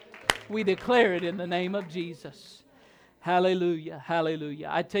We declare it in the name of Jesus. Hallelujah, hallelujah.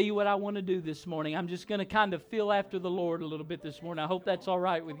 I tell you what I want to do this morning. I'm just going to kind of feel after the Lord a little bit this morning. I hope that's all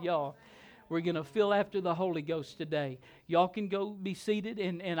right with y'all. We're going to feel after the Holy Ghost today. Y'all can go be seated,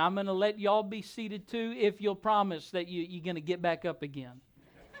 and I'm going to let y'all be seated too if you'll promise that you're going to get back up again.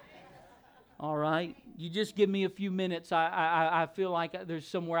 All right? You just give me a few minutes. I feel like there's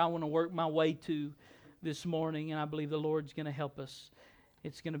somewhere I want to work my way to this morning, and I believe the Lord's going to help us.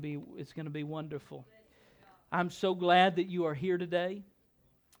 It's going to be wonderful. I'm so glad that you are here today,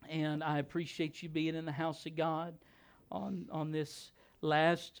 and I appreciate you being in the house of God on this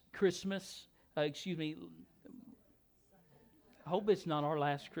last Christmas. I hope it's not our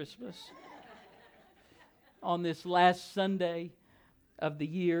last Christmas. On this last Sunday of the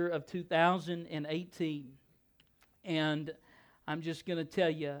year of 2018. And I'm just going to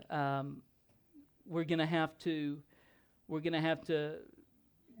tell you, we're going to have to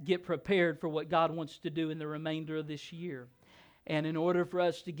get prepared for what God wants to do in the remainder of this year. And in order for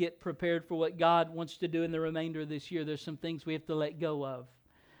us to get prepared for what God wants to do in the remainder of this year, there's some things we have to let go of.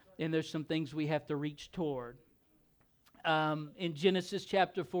 And there's some things we have to reach toward. In Genesis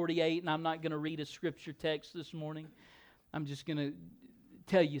chapter 48, and I'm not going to read a scripture text this morning. I'm just going to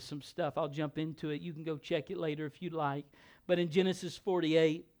tell you some stuff. I'll jump into it. You can go check it later if you'd like. But in Genesis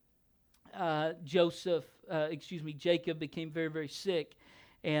 48, Jacob became very, very sick.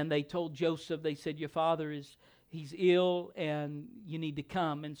 And they told Joseph, they said, your father he's ill and you need to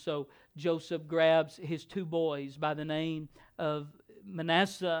come. And so Joseph grabs his two boys by the name of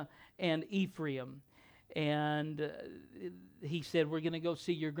Manasseh and Ephraim. And he said, we're going to go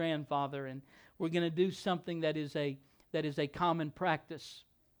see your grandfather, and we're going to do something that is a common practice.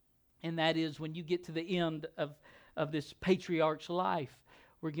 And that is, when you get to the end of this patriarch's life,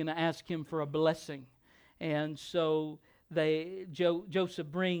 we're going to ask him for a blessing. And so Joseph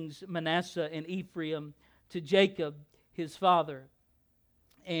brings Manasseh and Ephraim to Jacob, his father.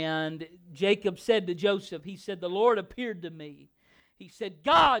 And Jacob said to Joseph, he said, the Lord appeared to me. He said,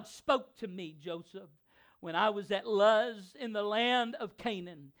 God spoke to me, Joseph, when I was at Luz in the land of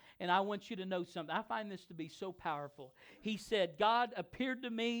Canaan. And I want you to know something. I find this to be so powerful. He said, God appeared to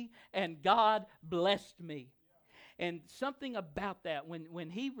me and God blessed me. And something about that, when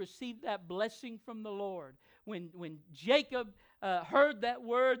he received that blessing from the Lord, when Jacob heard that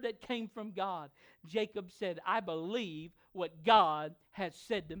word that came from God, Jacob said, I believe what God has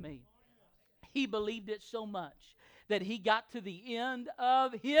said to me. He believed it so much that he got to the end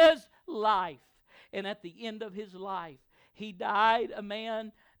of his life. And at the end of his life, he died a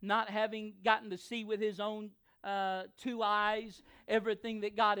man not having gotten to see with his own two eyes everything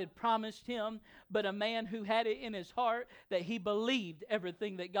that God had promised him, but a man who had it in his heart that he believed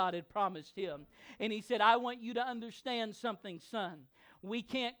everything that God had promised him. And he said, I want you to understand something, son. We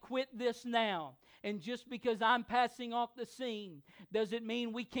can't quit this now. And just because I'm passing off the scene doesn't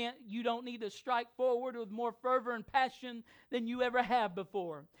mean you don't need to strike forward with more fervor and passion than you ever have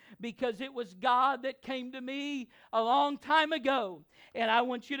before. Because it was God that came to me a long time ago. And I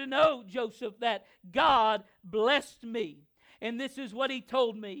want you to know, Joseph, that God blessed me. And this is what he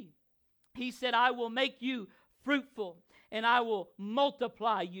told me. He said, I will make you fruitful, and I will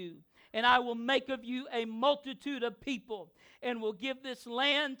multiply you, and I will make of you a multitude of people, and will give this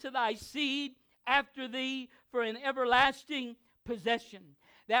land to thy seed after thee for an everlasting possession.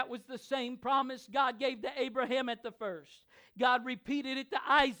 That was the same promise God gave to Abraham at the first. God repeated it to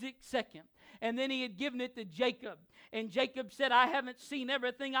Isaac second. And then he had given it to Jacob. And Jacob said, I haven't seen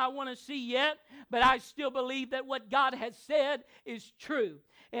everything I want to see yet, but I still believe that what God has said is true.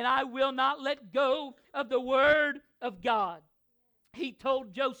 And I will not let go of the word of God. He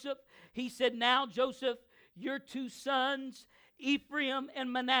told Joseph, he said, now Joseph, your two sons, Ephraim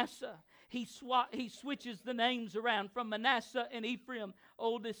and Manasseh. He switches the names around from Manasseh and Ephraim,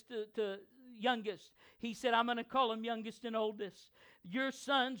 oldest to youngest. He said, I'm going to call them youngest and oldest. Your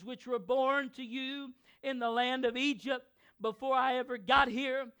sons, which were born to you in the land of Egypt before I ever got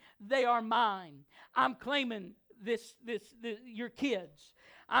here, they are mine. I'm claiming your kids.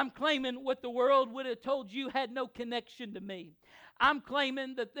 I'm claiming what the world would have told you had no connection to me. I'm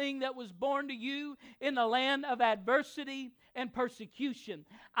claiming the thing that was born to you in the land of adversity and persecution.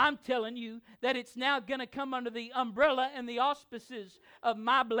 I'm telling you that it's now going to come under the umbrella and the auspices of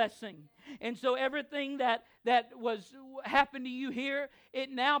my blessing. And so everything that was happened to you here, it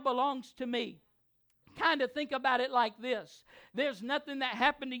now belongs to me. kind of think about it like this. There's nothing that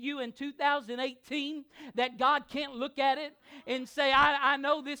happened to you in 2018 that God can't look at it and say, I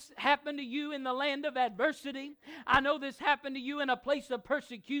know this happened to you in the land of adversity. I know this happened to you in a place of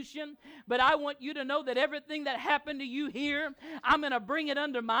persecution. But I want you to know that everything that happened to you here, I'm going to bring it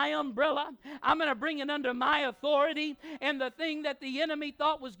under my umbrella. I'm going to bring it under my authority. And the thing that the enemy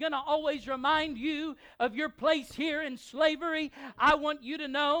thought was going to always remind you of your place here in slavery, I want you to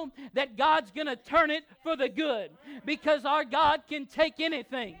know that God's going to turn it for the good, because our God can take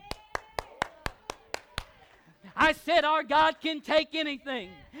anything. I said our God can take anything.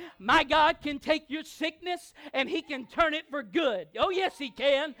 My God can take your sickness and He can turn it for good. Oh yes, He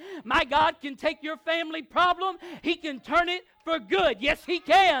can. My God can take your family problem. He can turn it for good. Yes, He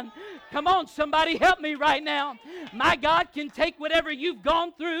can. Come on, somebody help me right now. My God can take whatever you've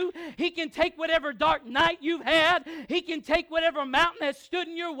gone through. He can take whatever dark night you've had. He can take whatever mountain has stood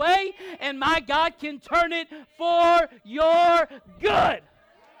in your way, and my God can turn it for your good.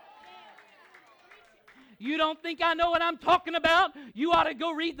 You don't think I know what I'm talking about? You ought to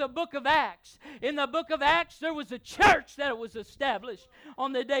go read the book of Acts. In the book of Acts, there was a church that was established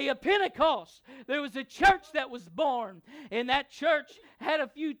on the day of Pentecost. There was a church that was born, and that church had a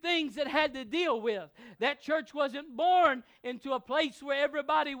few things that had to deal with. That church wasn't born into a place where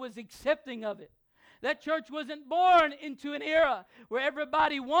everybody was accepting of it. That church wasn't born into an era where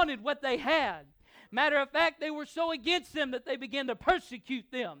everybody wanted what they had. Matter of fact, they were so against them that they began to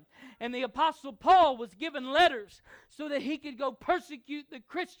persecute them. And the Apostle Paul was given letters so that he could go persecute the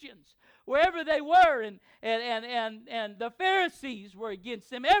Christians wherever they were. And the Pharisees were against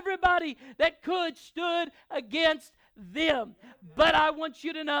them. Everybody that could stood against them. But I want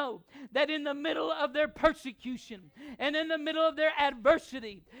you to know that in the middle of their persecution and in the middle of their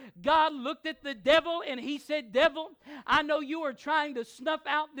adversity, God looked at the devil and He said, "Devil, I know you are trying to snuff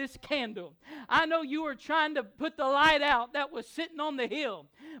out this candle. I know you are trying to put the light out that was sitting on the hill.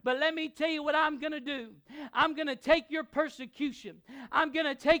 But let me tell you what I'm going to do. I'm going to take your persecution. I'm going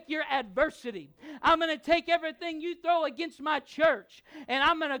to take your adversity. I'm going to take everything you throw against my church, and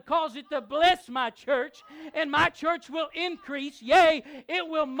I'm going to cause it to bless my church, and my church will increase. Yea, it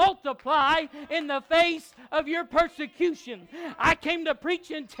will multiply in the face of your persecution." I came to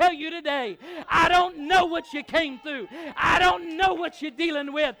preach and tell you today, I don't know what you came through. I don't know what you're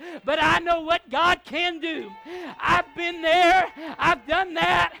dealing with, but I know what God can do. I've been there. I've done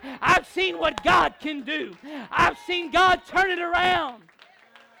that. I've seen what God can do. I've seen God turn it around.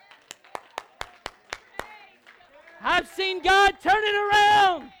 I've seen God turn it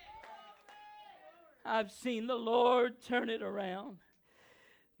around. I've seen the Lord turn it around.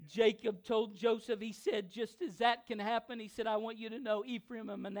 Jacob told Joseph, he said, just as that can happen, he said, I want you to know Ephraim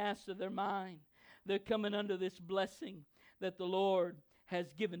and Manasseh, they're mine. They're coming under this blessing that the Lord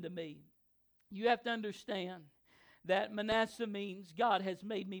has given to me. You have to understand that Manasseh means God has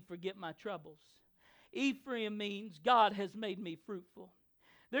made me forget my troubles. Ephraim means God has made me fruitful.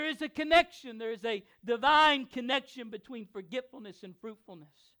 There is a connection. There is a divine connection between forgetfulness and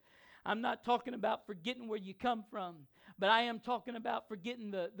fruitfulness. I'm not talking about forgetting where you come from, but I am talking about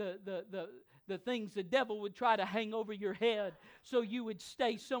forgetting the things the devil would try to hang over your head so you would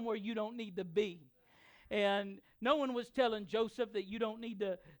stay somewhere you don't need to be. And no one was telling Joseph that you don't need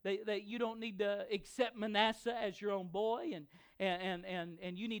to that you don't need to accept Manasseh as your own boy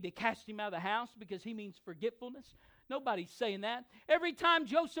and you need to cast him out of the house because he means forgetfulness. Nobody's saying that. Every time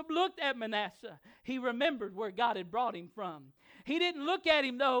Joseph looked at Manasseh, he remembered where God had brought him from. He didn't look at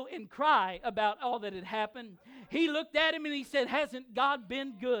him, though, and cry about all that had happened. He looked at him and he said, hasn't God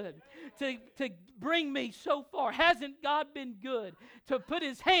been good to bring me so far? Hasn't God been good to put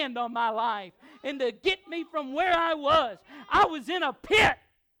His hand on my life and to get me from where I was? I was in a pit,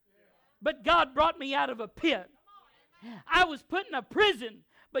 but God brought me out of a pit. I was put in a prison,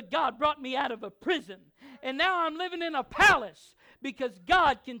 but God brought me out of a prison. And now I'm living in a palace because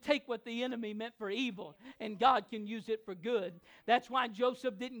God can take what the enemy meant for evil and God can use it for good. That's why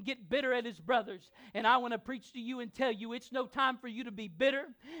Joseph didn't get bitter at his brothers. And I want to preach to you and tell you it's no time for you to be bitter.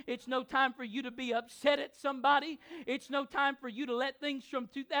 It's no time for you to be upset at somebody. It's no time for you to let things from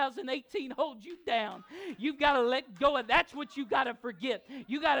 2018 hold you down. You've got to let go of that's what you got to forget.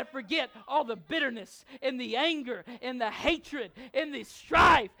 You got to forget all the bitterness and the anger and the hatred and the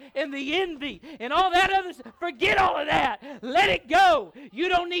strife and the envy and all that other stuff. Forget all of that. Let it go. You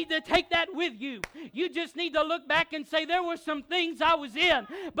don't need to take that with you. You just need to look back and say, there were some things I was in,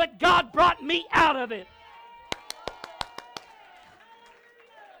 but God brought me out of it.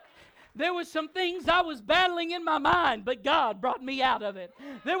 There were some things I was battling in my mind, but God brought me out of it.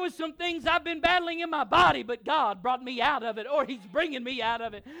 There were some things I've been battling in my body, but God brought me out of it, or He's bringing me out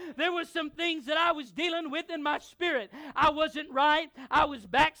of it. There were some things that I was dealing with in my spirit. I wasn't right. I was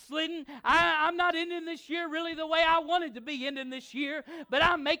backslidden. I'm not ending this year really the way I wanted to be ending this year, but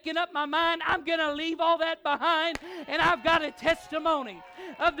I'm making up my mind. I'm going to leave all that behind, and I've got a testimony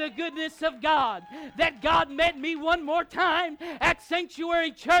of the goodness of God, that God met me one more time at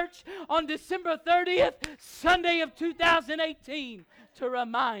Sanctuary Church on December 30th, Sunday of 2018, to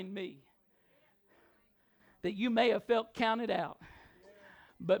remind me that you may have felt counted out,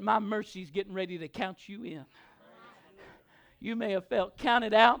 but my mercy's getting ready to count you in. You may have felt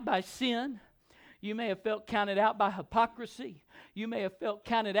counted out by sin. You may have felt counted out by hypocrisy. You may have felt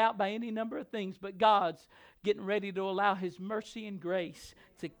counted out by any number of things, but God's getting ready to allow His mercy and grace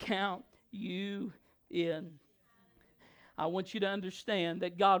to count you in. I want you to understand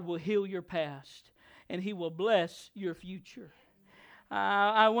that God will heal your past and He will bless your future.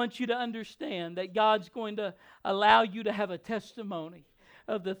 I want you to understand that God's going to allow you to have a testimony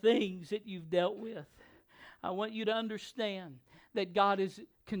of the things that you've dealt with. I want you to understand that God is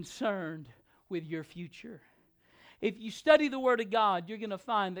concerned with your future. If you study the Word of God, you're going to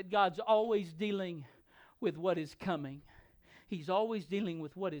find that God's always dealing with what is coming. He's always dealing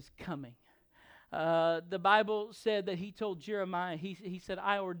with what is coming. The Bible said that He told Jeremiah, He said,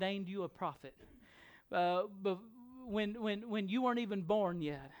 I ordained you a prophet. But when you weren't even born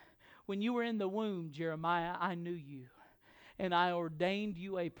yet, when you were in the womb, Jeremiah, I knew you. And I ordained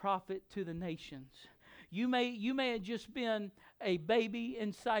you a prophet to the nations. You may have just been a baby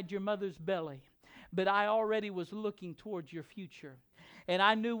inside your mother's belly, but I already was looking towards your future. And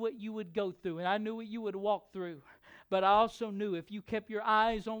I knew what you would go through, and I knew what you would walk through. But I also knew if you kept your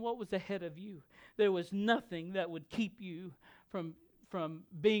eyes on what was ahead of you, there was nothing that would keep you from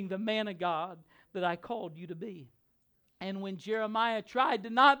being the man of God that I called you to be. And when Jeremiah tried to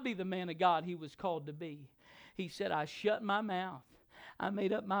not be the man of God he was called to be, he said, I shut my mouth. I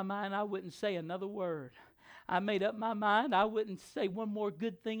made up my mind I wouldn't say another word. I made up my mind I wouldn't say one more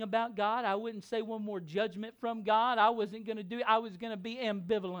good thing about God. I wouldn't say one more judgment from God. I wasn't going to do it. I was going to be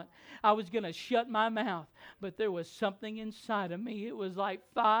ambivalent. I was going to shut my mouth. But there was something inside of me. It was like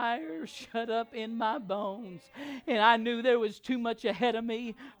fire shut up in my bones. And I knew there was too much ahead of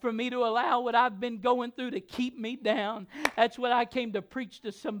me for me to allow what I've been going through to keep me down. That's what I came to preach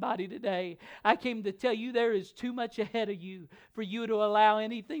to somebody today. I came to tell you there is too much ahead of you for you to allow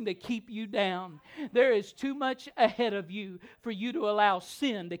anything to keep you down. There is too much ahead of you for you to allow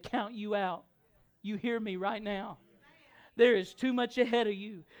sin to count you out. You hear me right now? There is too much ahead of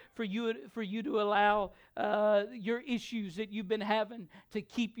you for you to allow your issues that you've been having to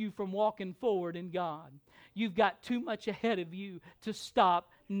keep you from walking forward in God. You've got too much ahead of you to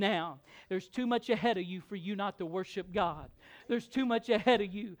stop now. There's too much ahead of you for you not to worship God. There's too much ahead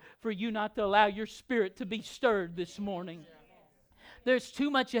of you for you not to allow your spirit to be stirred this morning. There's too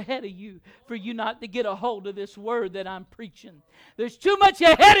much ahead of you for you not to get a hold of this word that I'm preaching. There's too much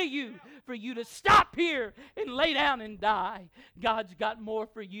ahead of you for you to stop here and lay down and die. God's got more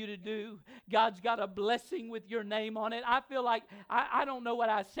for you to do. God's got a blessing with your name on it. I feel like, I don't know what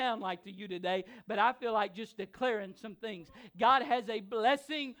I sound like to you today, but I feel like just declaring some things. God has a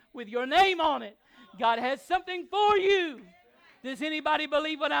blessing with your name on it. God has something for you. Does anybody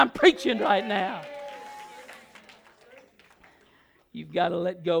believe what I'm preaching right now? You've got to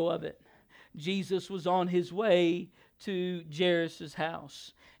let go of it. Jesus was on His way to Jairus'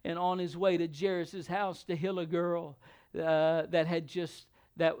 house. And on His way to Jairus' house to heal a girl that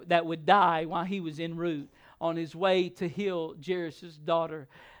would die while He was en route. On His way to heal Jairus' daughter,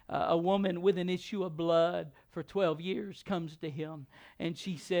 a woman with an issue of blood for 12 years comes to Him. And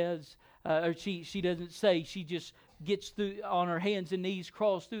she says, she doesn't say, she just gets through on her hands and knees,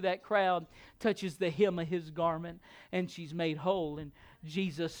 crawls through that crowd, touches the hem of His garment, and she's made whole. And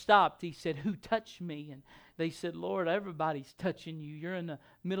Jesus stopped. He said, who touched me? And they said, Lord, everybody's touching you. You're in the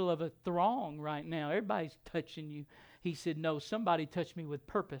middle of a throng right now. Everybody's touching you. He said, no, somebody touched me with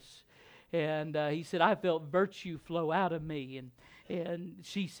purpose. And He said, I felt virtue flow out of me. And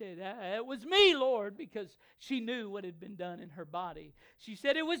she said, it was me, Lord, because she knew what had been done in her body. She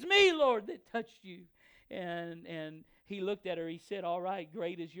said, it was me, Lord, that touched you. And He looked at her. He said, all right,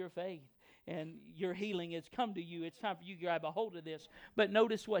 great is your faith. And your healing has come to you. It's time for you to grab a hold of this. But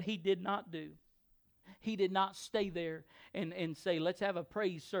notice what He did not do. He did not stay there and say, let's have a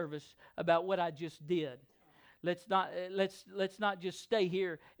praise service about what I just did. Let's not just stay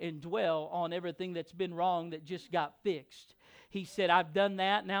here and dwell on everything that's been wrong that just got fixed. He said, I've done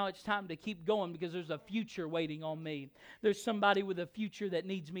that. Now it's time to keep going because there's a future waiting on me. There's somebody with a future that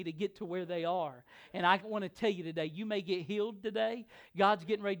needs me to get to where they are. And I want to tell you today, you may get healed today. God's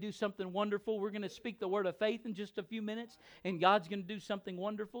getting ready to do something wonderful. We're going to speak the word of faith in just a few minutes, and God's going to do something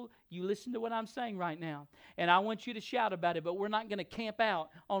wonderful. You listen to what I'm saying right now. And I want you to shout about it, but we're not going to camp out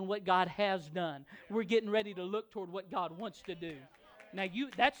on what God has done. We're getting ready to look toward what God wants to do. Now,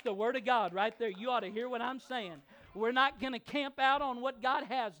 that's the word of God right there. You ought to hear what I'm saying. We're not going to camp out on what God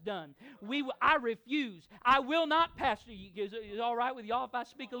has done. I refuse. I will not, Pastor. Is it all right with y'all if I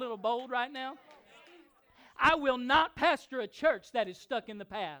speak a little bold right now? I will not pastor a church that is stuck in the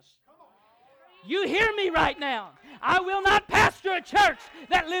past. You hear me right now. I will not pastor a church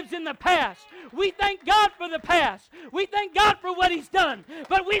that lives in the past. We thank God for the past. We thank God for what He's done.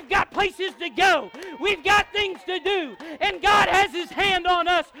 But we've got places to go. We've got things to do. And God has His hand on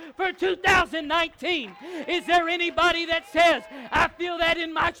us for 2019. Is there anybody that says, I feel that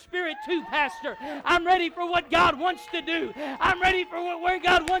in my spirit too, Pastor? I'm ready for what God wants to do. I'm ready for where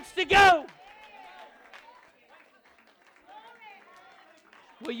God wants to go.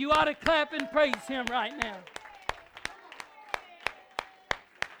 Well, you ought to clap and praise Him right now.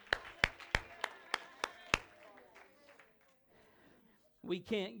 We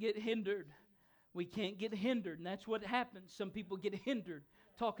can't get hindered. We can't get hindered, and that's what happens. Some people get hindered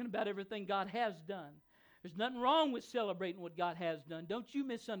talking about everything God has done. There's nothing wrong with celebrating what God has done. Don't you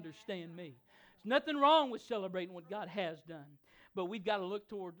misunderstand me. There's nothing wrong with celebrating what God has done. But we've got to look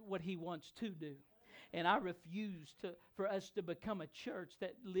toward what He wants to do. And I refuse for us to become a church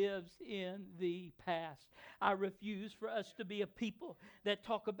that lives in the past. I refuse for us to be a people that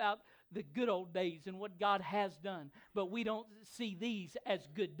talk about the good old days and what God has done. But we don't see these as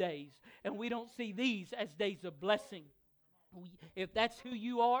good days. And we don't see these as days of blessing. If that's who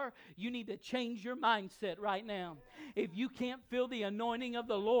you are, you need to change your mindset right now. If you can't feel the anointing of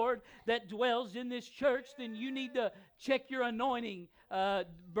the Lord that dwells in this church, then you need to check your anointing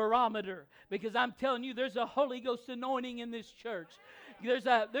barometer. Because I'm telling you, there's a Holy Ghost anointing in this church. There's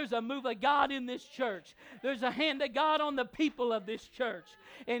a move of God in this church. There's a hand of God on the people of this church.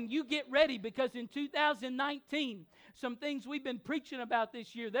 And you get ready, because in 2019, some things we've been preaching about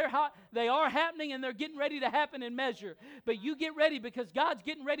this year, they are happening, and they're getting ready to happen in measure. But you get ready, because God's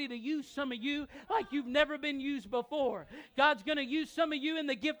getting ready to use some of you like you've never been used before. God's going to use some of you in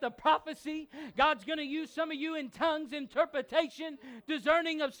the gift of prophecy. God's going to use some of you in tongues, interpretation,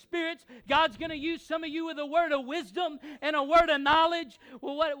 discerning of spirits. God's going to use some of you with a word of wisdom and a word of knowledge.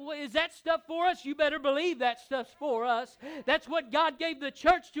 Well, what is that stuff for us? You better believe that stuff's for us. That's what God gave the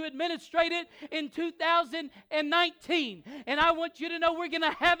church to administrate it in 2019. And I want you to know we're going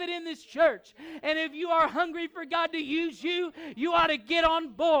to have it in this church. And if you are hungry for God to use you, you ought to get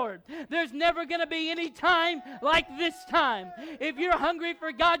on board. There's never going to be any time like this time. If you're hungry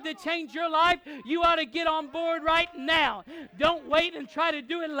for God to change your life, you ought to get on board right now. Don't wait and try to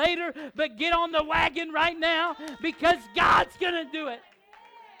do it later, but get on the wagon right now, because God's going to do it.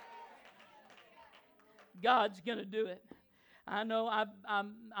 God's going to do it. I know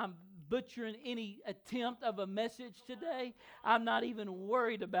I'm butchering any attempt of a message today. I'm not even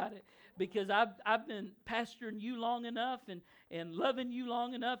worried about it, because I've been pastoring you long enough and loving you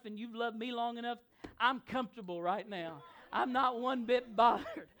long enough, and you've loved me long enough. I'm comfortable right now. I'm not one bit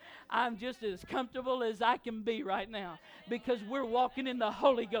bothered. I'm just as comfortable as I can be right now, because we're walking in the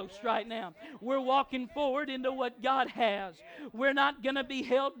Holy Ghost right now. We're walking forward into what God has. We're not going to be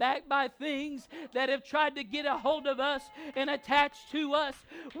held back by things that have tried to get a hold of us and attach to us.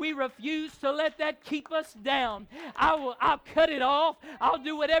 We refuse to let that keep us down. I'll cut it off. I'll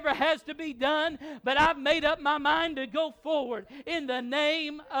do whatever has to be done, but I've made up my mind to go forward in the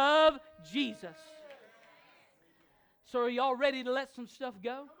name of Jesus. So are y'all ready to let some stuff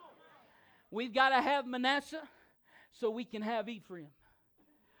go? We've got to have Manasseh so we can have Ephraim.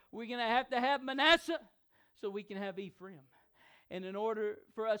 We're going to have Manasseh so we can have Ephraim. And in order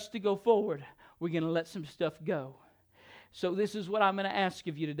for us to go forward, we're going to let some stuff go. So this is what I'm going to ask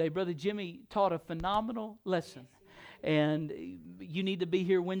of you today. Brother Jimmy taught a phenomenal lesson. And you need to be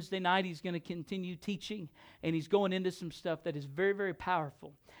here Wednesday night. He's going to continue teaching. And he's going into some stuff that is very, very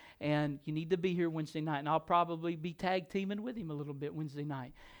powerful. And you need to be here Wednesday night. And I'll probably be tag teaming with him a little bit Wednesday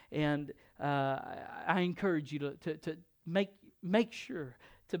night. And I encourage you to make sure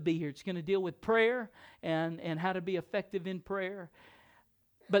to be here. It's going to deal with prayer and how to be effective in prayer.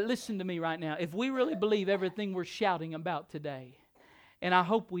 But listen to me right now. If we really believe everything we're shouting about today, and I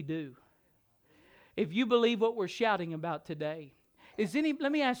hope we do, if you believe what we're shouting about today,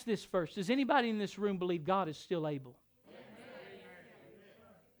 let me ask this first. Does anybody in this room believe God is still able?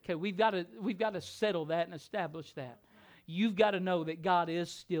 Okay, we've got to settle that and establish that. you've got to know that God is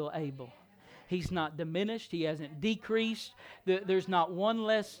still able. He's not diminished. He hasn't decreased. There's not one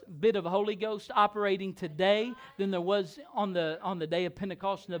less bit of Holy Ghost operating today than there was on the day of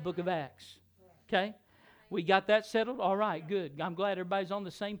Pentecost in the book of Acts. Okay? We got that settled? All right, good. I'm glad everybody's on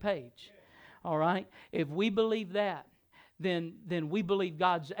the same page. All right? If we believe that, then we believe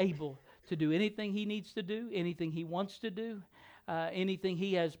God's able to do anything He needs to do, anything He wants to do, anything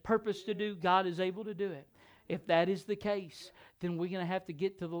He has purpose to do, God is able to do it. If that is the case, then we're going to have to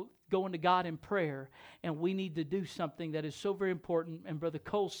get to going to God in prayer, and we need to do something that is so very important. And Brother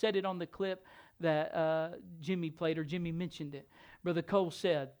Cole said it on the clip that Jimmy played, or Jimmy mentioned it. Brother Cole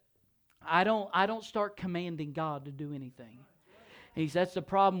said, I don't start commanding God to do anything. That's the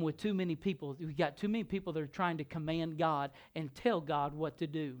problem with too many people. We've got too many people that are trying to command God and tell God what to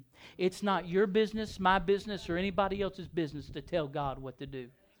do. It's not your business, my business, or anybody else's business to tell God what to do.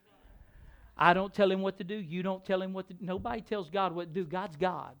 I don't tell Him what to do. You don't tell Him what to do. Nobody tells God what to do. God's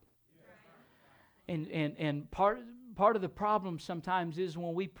God. And part of the problem sometimes is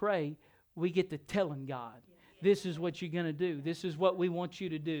when we pray, we get to telling God, this is what you're going to do. This is what we want you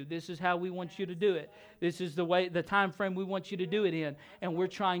to do. This is how we want you to do it. This is the time frame we want you to do it in. And we're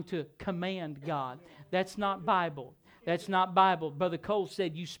trying to command God. That's not Bible. That's not Bible. Brother Cole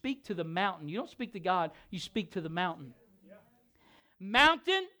said, you speak to the mountain. You don't speak to God. You speak to the mountain.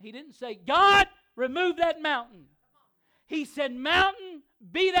 Mountain, he didn't say, God, remove that mountain. He said, mountain,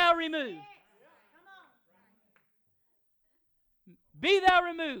 be thou removed. Be thou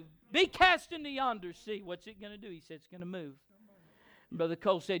removed. Be cast into yonder sea. What's it going to do? He said it's going to move. Brother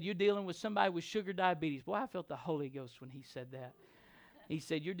Cole said, you're dealing with somebody with sugar diabetes. Boy, I felt the Holy Ghost when he said that. He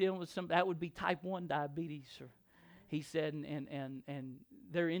said, you're dealing with that would be type 1 diabetes. He said, and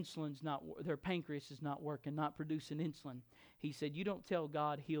their insulin's not, their pancreas is not working, not producing insulin. He said, you don't tell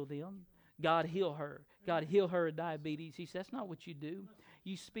God, heal them. God, heal her. God, heal her of diabetes. He said, that's not what you do.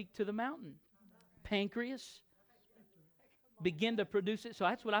 You speak to the mountain. Pancreas, begin to produce it. So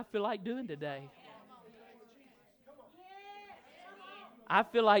that's what I feel like doing today. I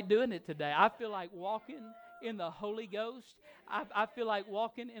feel like doing it today. I feel like walking in the Holy Ghost. I feel like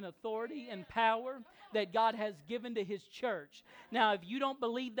walking in authority and power that God has given to His church. Now, if you don't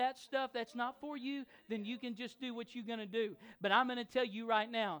believe that stuff, that's not for you, then you can just do what you're going to do. But I'm going to tell you right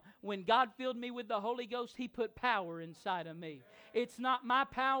now, when God filled me with the Holy Ghost, He put power inside of me. It's not my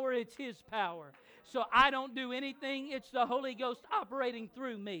power, it's His power. So I don't do anything. It's the Holy Ghost operating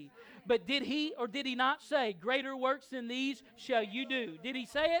through me. But did He or did He not say, greater works than these shall you do? Did He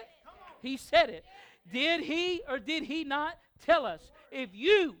say it? He said it. Did He or did He not tell us? If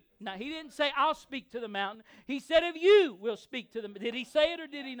you, now He didn't say, I'll speak to the mountain. He said, if you will speak to them. Did He say it or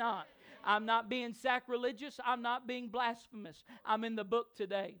did He not? I'm not being sacrilegious. I'm not being blasphemous. I'm in the book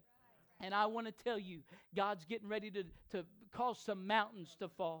today. And I want to tell you, God's getting ready to cause some mountains to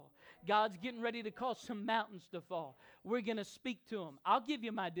fall. God's getting ready to cause some mountains to fall. We're going to speak to them. I'll give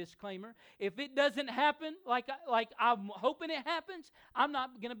you my disclaimer. If it doesn't happen like I'm hoping it happens, I'm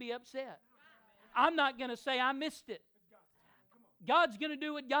not going to be upset. I'm not going to say I missed it. God's going to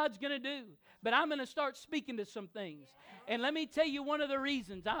do what God's going to do. But I'm going to start speaking to some things. And let me tell you one of the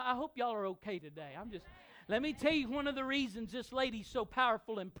reasons. I hope y'all are okay today. Let me tell you one of the reasons this lady's so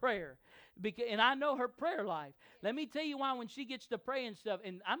powerful in prayer. And I know her prayer life. Let me tell you why when she gets to pray and stuff.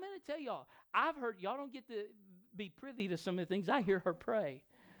 And I'm going to tell y'all, I've heard, y'all don't get to be privy to some of the things. I hear her pray.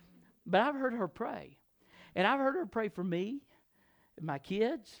 But I've heard her pray. And I've heard her pray for me, my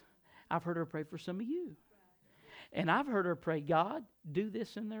kids. I've heard her pray for some of you. And I've heard her pray, God, do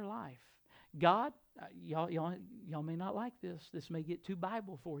this in their life. God, y'all may not like this. This may get too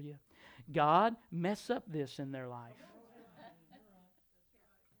Bible for you. God, mess up this in their life.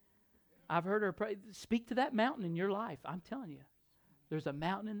 I've heard her pray, speak to that mountain in your life. I'm telling you, there's a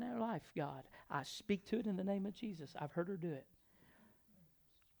mountain in their life, God. I speak to it in the name of Jesus. I've heard her do it.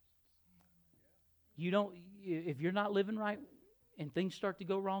 If you're not living right and things start to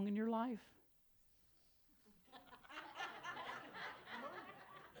go wrong in your life,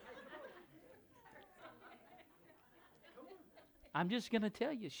 I'm just going to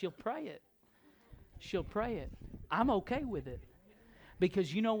tell you, she'll pray it. She'll pray it. I'm okay with it.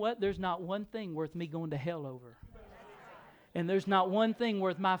 Because you know what? There's not one thing worth me going to hell over. And there's not one thing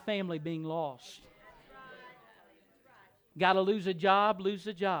worth my family being lost. Got to lose a job, lose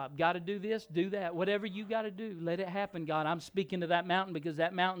a job. Got to do this, do that. Whatever you got to do, let it happen, God. I'm speaking to that mountain because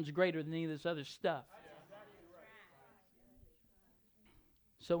that mountain's greater than any of this other stuff.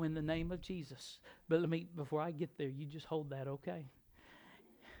 So in the name of Jesus. But before I get there, you just hold that, okay?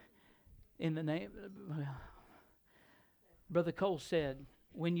 In the name, Brother Cole said,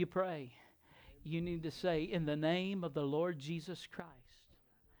 when you pray, You need to say, in the name of the Lord Jesus Christ,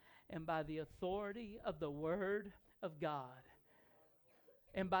 and by the authority of the Word of God,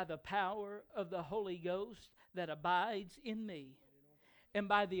 and by the power of the Holy Ghost that abides in me, and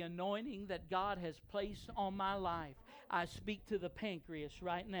by the anointing that God has placed on my life, I speak to the pancreas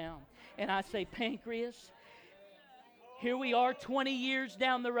right now. And I say, pancreas, here we are 20 years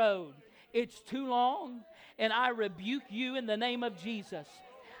down the road. It's too long, and I rebuke you in the name of Jesus.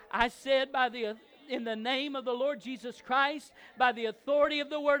 I said in the name of the Lord Jesus Christ, by the authority of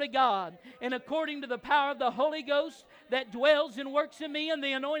the Word of God, and according to the power of the Holy Ghost that dwells and works in me, and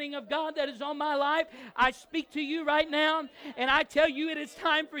the anointing of God that is on my life, I speak to you right now, and I tell you it is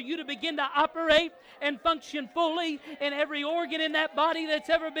time for you to begin to operate and function fully in every organ in that body that's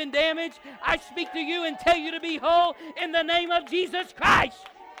ever been damaged. I speak to you and tell you to be whole in the name of Jesus Christ.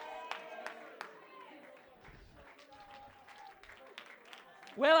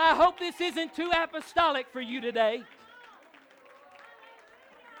 Well, I hope this isn't too apostolic for you today.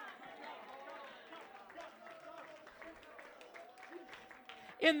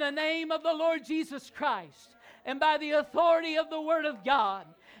 In the name of the Lord Jesus Christ, and by the authority of the Word of God,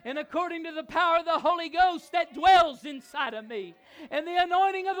 and according to the power of the Holy Ghost that dwells inside of me, and the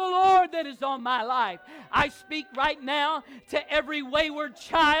anointing of the Lord that is on my life, I speak right now to every wayward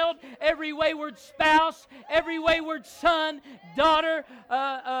child, every wayward spouse, every wayward son, daughter,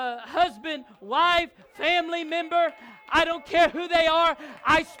 husband, wife, family member. I don't care who they are.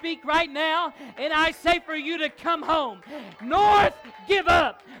 I speak right now, and I say for you to come home. North, give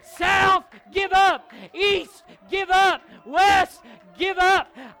up. South, give up. East, give up. West, give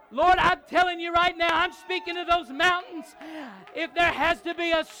up. Lord, I'm telling you right now, I'm speaking to those mountains. If there has to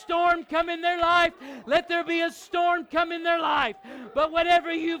be a storm come in their life, let there be a storm come in their life. But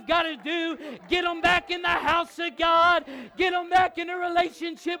whatever you've got to do, get them back in the house of God. Get them back in a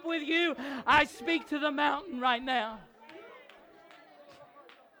relationship with you. I speak to the mountain right now.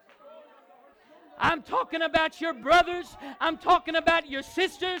 I'm talking about your brothers. I'm talking about your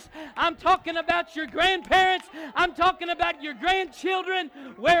sisters. I'm talking about your grandparents. I'm talking about your grandchildren.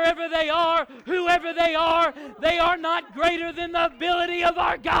 Wherever they are, whoever they are not greater than the ability of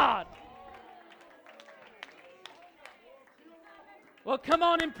our God. Well, come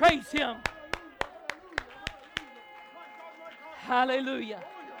on and praise Him. Hallelujah.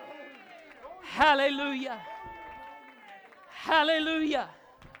 Hallelujah. Hallelujah.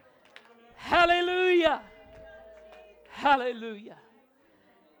 Hallelujah. Hallelujah.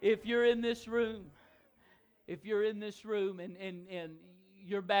 If you're in this room, and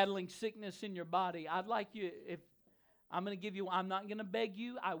you're battling sickness in your body, I'd like you, I'm not going to beg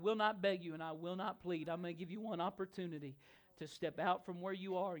you, I will not beg you, and I will not plead. I'm going to give you one opportunity to step out from where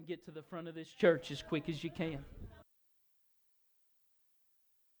you are and get to the front of this church as quick as you can.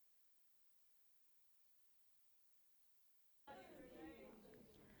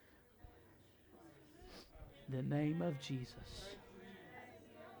 In the name of Jesus.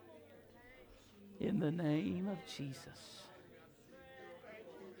 In the name of Jesus.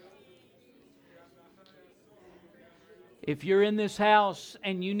 If you're in this house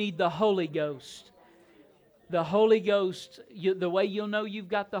and you need the Holy Ghost, the way you'll know you've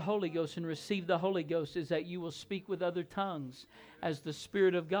got the Holy Ghost and receive the Holy Ghost is that you will speak with other tongues as the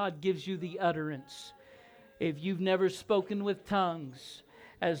Spirit of God gives you the utterance. If you've never spoken with tongues,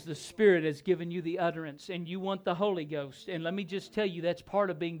 as the Spirit has given you the utterance, and you want the Holy Ghost. And let me just tell you, that's part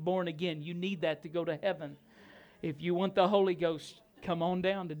of being born again. You need that to go to heaven. If you want the Holy Ghost, come on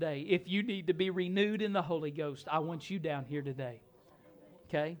down today. If you need to be renewed in the Holy Ghost, I want you down here today.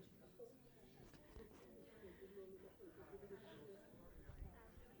 Okay?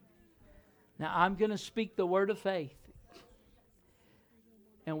 Now, I'm going to speak the word of faith.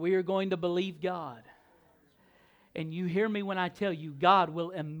 And we are going to believe God. And you hear me when I tell you, God will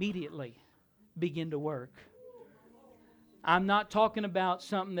immediately begin to work. I'm not talking about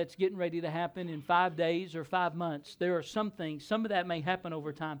something that's getting ready to happen in 5 days or 5 months. There are some things, some of that may happen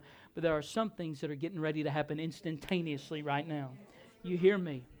over time, but there are some things that are getting ready to happen instantaneously right now. You hear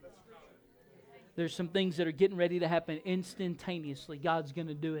me? There's some things that are getting ready to happen instantaneously. God's going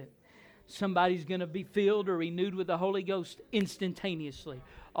to do it. Somebody's going to be filled or renewed with the Holy Ghost instantaneously.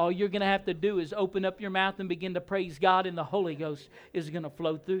 All you're going to have to do is open up your mouth and begin to praise God, and the Holy Ghost is going to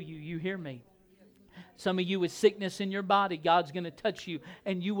flow through you. You hear me? Some of you with sickness in your body, God's going to touch you,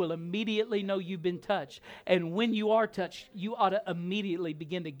 and you will immediately know you've been touched. And when you are touched, you ought to immediately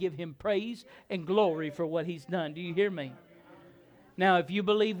begin to give Him praise and glory for what He's done. Do you hear me? Now, if you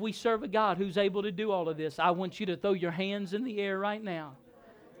believe we serve a God who's able to do all of this, I want you to throw your hands in the air right now.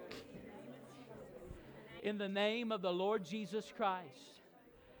 In the name of the Lord Jesus Christ.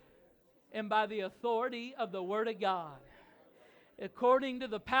 and by the authority of the Word of God, according to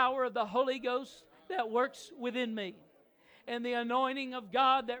the power of the Holy Ghost that works within me, and the anointing of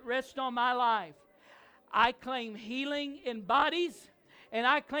God that rests on my life, I claim healing in bodies, and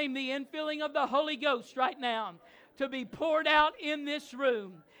I claim the infilling of the Holy Ghost right now to be poured out in this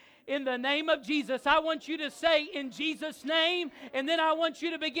room. In the name of Jesus, I want you to say, in Jesus' name, and then I want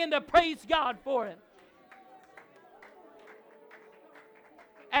you to begin to praise God for it.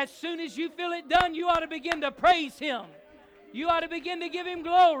 As soon as you feel it done, you ought to begin to praise Him. You ought to begin to give Him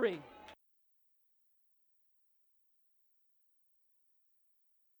glory.